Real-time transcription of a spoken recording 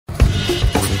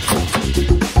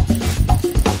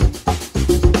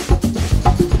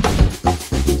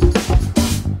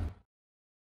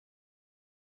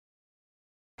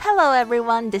Hello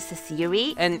everyone, this is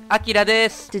Yuri and Akira で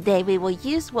す。 Today we will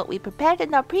use what we prepared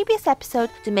in our previous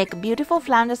episode to make a beautiful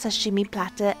flounder sashimi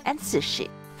platter and sushi.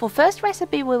 For first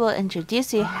recipe, we will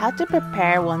introduce you how to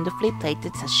prepare wonderfully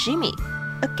plated sashimi.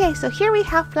 Okay, so here we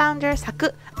have flounder saku,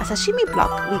 a sashimi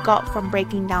block we got from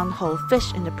breaking down whole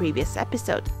fish in the previous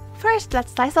episode. First,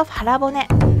 let's slice off harabone.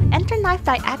 Enter knife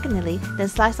diagonally, then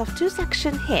slice off 2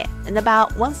 sections here in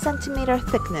about 1 cm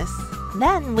thickness.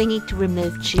 Then we need to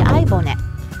remove chiaibone.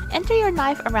 Enter your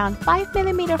knife around 5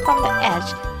 mm from the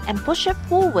edge and push it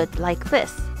forward like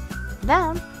this.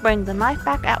 Then bring the knife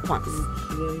back at once.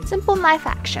 Simple knife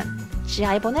action.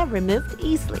 Chiaibone removed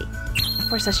easily.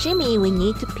 For sashimi, we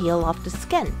need to peel off the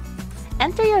skin.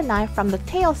 Enter your knife from the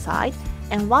tail side,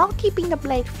 and while keeping the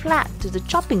blade flat to the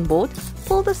chopping board,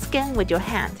 pull the skin with your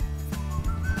hand.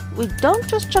 We don't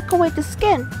just chuck away the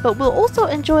skin, but we'll also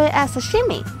enjoy it as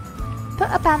sashimi. Put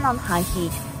a pan on high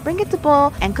heat, bring it to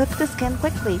boil, and cook the skin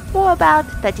quickly for about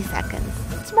 30 seconds.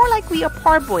 It's more like we are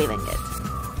parboiling it.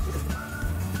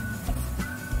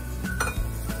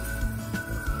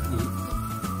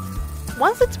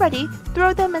 Once it's ready,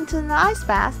 throw them into an ice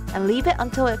bath and leave it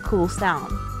until it cools down.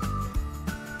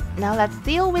 Now let's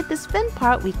deal with this fin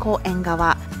part we call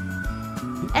engawa.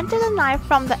 Enter the knife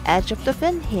from the edge of the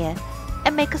fin here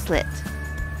and make a slit.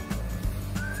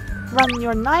 Run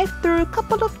your knife through a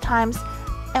couple of times,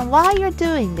 and while you're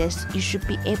doing this, you should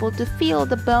be able to feel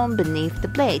the bone beneath the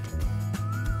blade.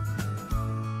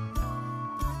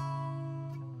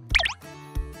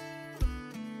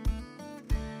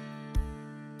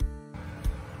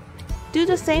 Do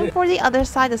the same for the other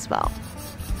side as well.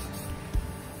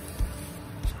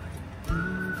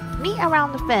 Meat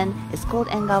around the fin is called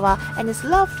engawa and is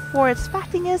loved for its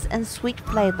fattiness and sweet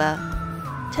flavor.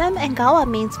 Term engawa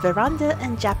means veranda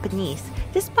in Japanese.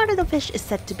 This part of the fish is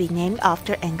said to be named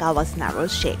after engawa's narrow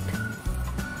shape.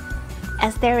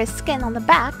 As there is skin on the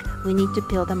back, we need to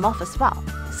peel them off as well.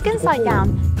 Skin side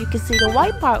down, you can see the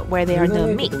white part where there are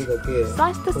no meat.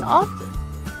 Slice this off.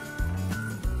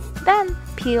 Then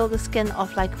peel the skin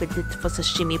off like we did for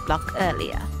sashimi block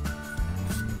earlier.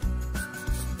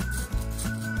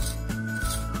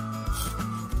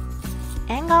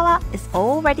 Engawa is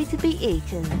all ready to be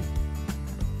eaten.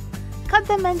 Cut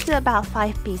them into about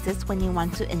 5 pieces when you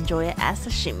want to enjoy it as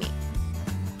sashimi.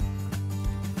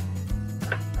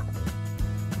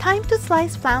 Time to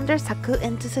slice flounder saku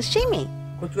into sashimi.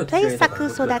 Place saku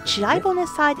so that chiaibone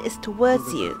side is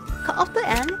towards you. Cut off the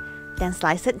end, then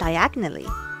slice it diagonally.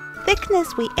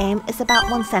 Thickness we aim is about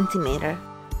 1 cm.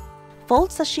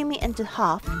 Fold sashimi into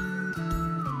half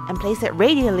and place it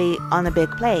radially on a big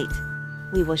plate.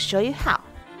 We will show you how.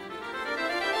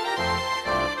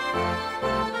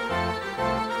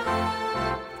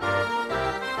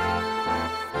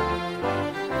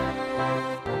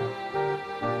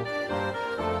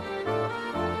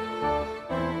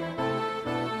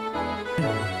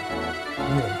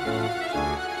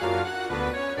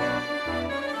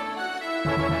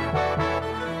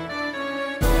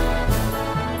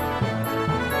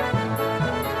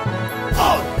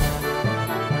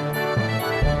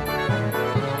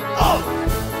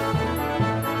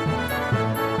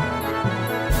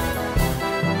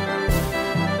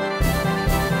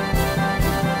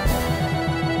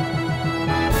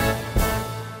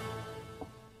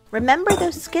 Remember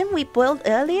those skin we boiled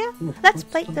earlier? Let's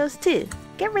plate those too.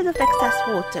 Get rid of excess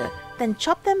water, then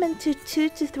chop them into 2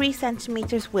 to 3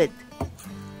 centimeters width.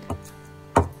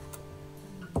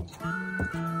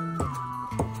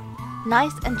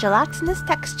 Nice and gelatinous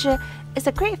texture is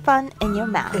a great fun in your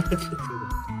mouth.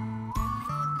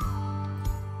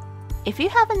 If you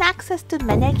have an access to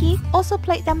menegi, also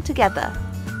plate them together.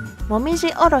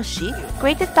 Momiji oroshi,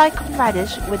 grated daikon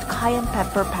radish with cayenne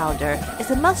pepper powder,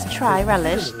 is a must-try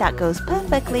relish that goes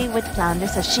perfectly with flounder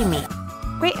sashimi.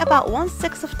 Grate about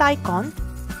 1/6 of daikon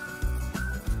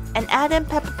and add in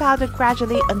pepper powder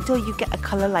gradually until you get a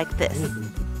color like this.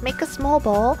 Make a small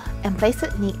bowl and place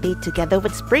it neatly together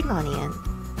with spring onion.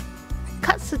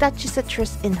 Cut sudachi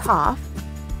citrus in half,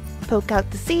 poke out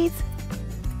the seeds,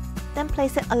 then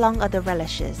place it along other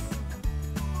relishes.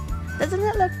 Doesn't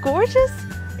it look gorgeous?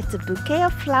 It's a bouquet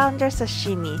of flounder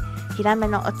sashimi. Hirame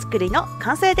no otsukuri no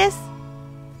kansei desu.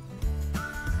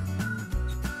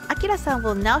 Akira-san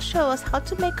will now show us how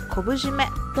to make kobujime,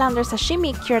 flounder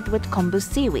sashimi cured with kombu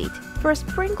seaweed. First,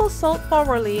 sprinkle salt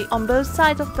thoroughly on both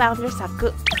sides of flounder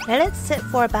saku. Let it sit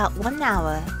for about 1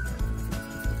 hour.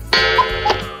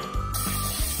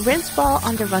 Rinse well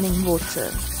under running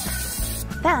water.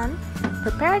 Then,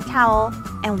 prepare a towel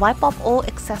and wipe off all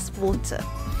excess water.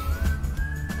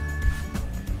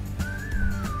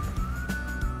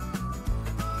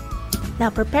 Now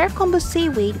prepare kombu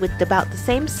seaweed with about the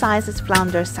same size as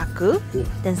flounder saku,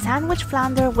 then sandwich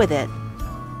flounder with it.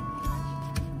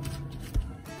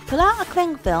 Pull out a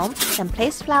cling film, then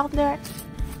place flounder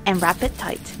and wrap it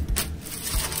tight.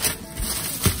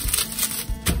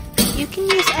 You can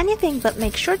use anything but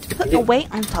make sure to put a weight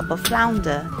on top of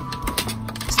flounder.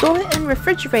 Store it in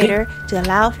refrigerator to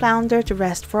allow flounder to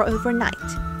rest for overnight.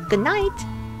 Good night!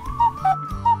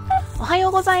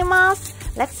 Ohayou gozaimasu!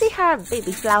 Let's see how our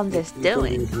baby flounder's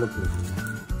doing.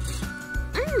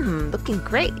 Looking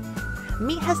great!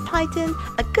 Meat has tightened,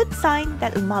 a good sign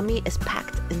that umami is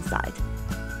packed inside.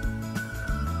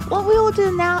 What we will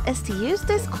do now is to use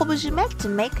this kobujime to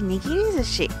make nigiri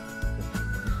sushi.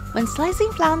 When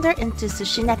slicing flounder into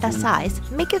sushi neta size,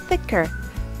 make it thicker.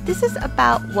 This is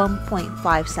about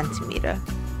 1.5 centimeter.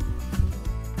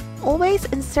 Always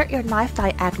insert your knife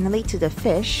diagonally to the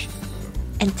fish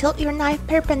and tilt your knife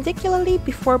perpendicularly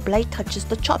before blade touches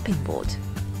the chopping board.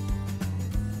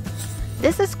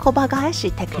 This is kobagaeshi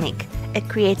technique. It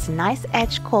creates a nice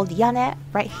edge called yane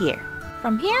right here.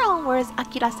 From here onwards,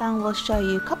 Akira-san will show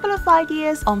you a couple of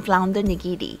ideas on flounder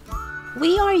nigiri.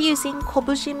 We are using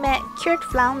kobujime cured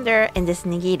flounder in this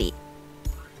nigiri.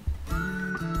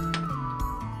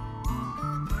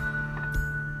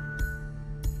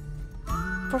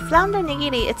 For flounder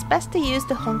nigiri, it's best to use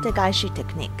the hontegaishi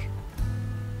technique.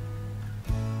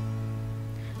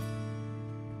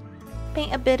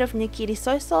 Paint a bit of nigiri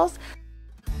soy sauce,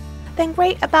 then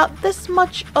grate about this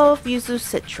much of yuzu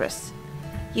citrus.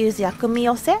 Use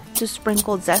yakumiyose to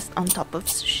sprinkle zest on top of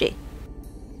sushi.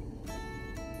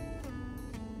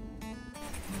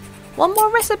 One more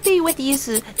recipe with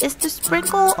yuzu is to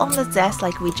sprinkle on the zest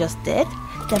like we just did,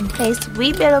 then place a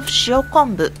wee bit of shio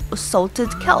kombu or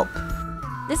salted kelp.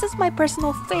 This is my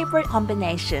personal favorite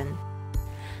combination.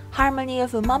 Harmony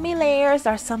of umami layers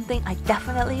are something I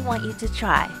definitely want you to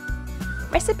try.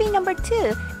 Recipe number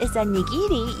 2 is a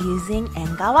nigiri using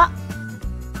engawa.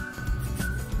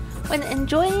 When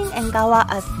enjoying engawa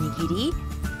as nigiri,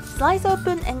 slice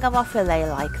open engawa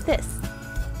fillet like this.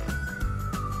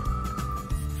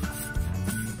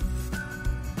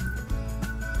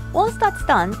 Once that's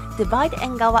done, divide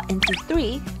engawa into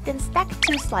 3, then stack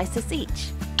 2 slices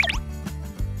each.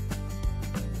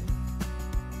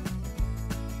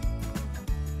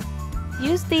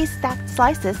 Use these stacked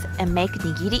slices and make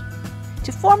nigiri.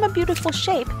 To form a beautiful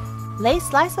shape, lay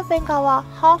slice of engawa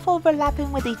half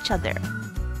overlapping with each other.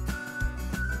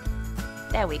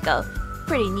 There we go.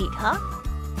 Pretty neat, huh?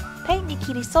 Paint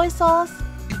nigiri soy sauce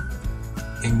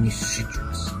and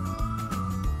citrus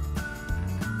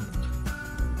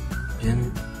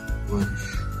and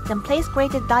radish. Then place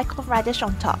grated daikon radish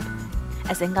on top.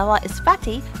 As engawa is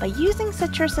fatty, by using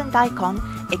citrus and daikon,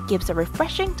 it gives a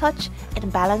refreshing touch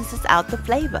and balances out the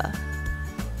flavor.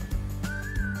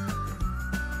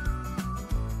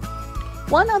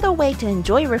 One other way to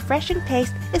enjoy refreshing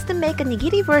taste is to make a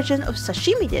nigiri version of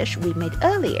sashimi dish we made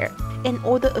earlier. In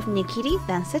order of nigiri,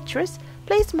 then citrus,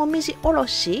 place momiji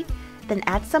oroshi, then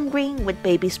add some green with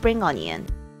baby spring onion.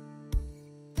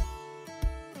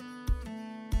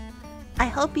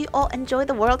 I hope you all enjoy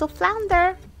the world of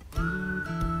flounder!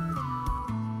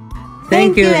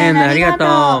 Thank you and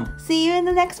arigatou! See you in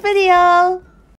the next video!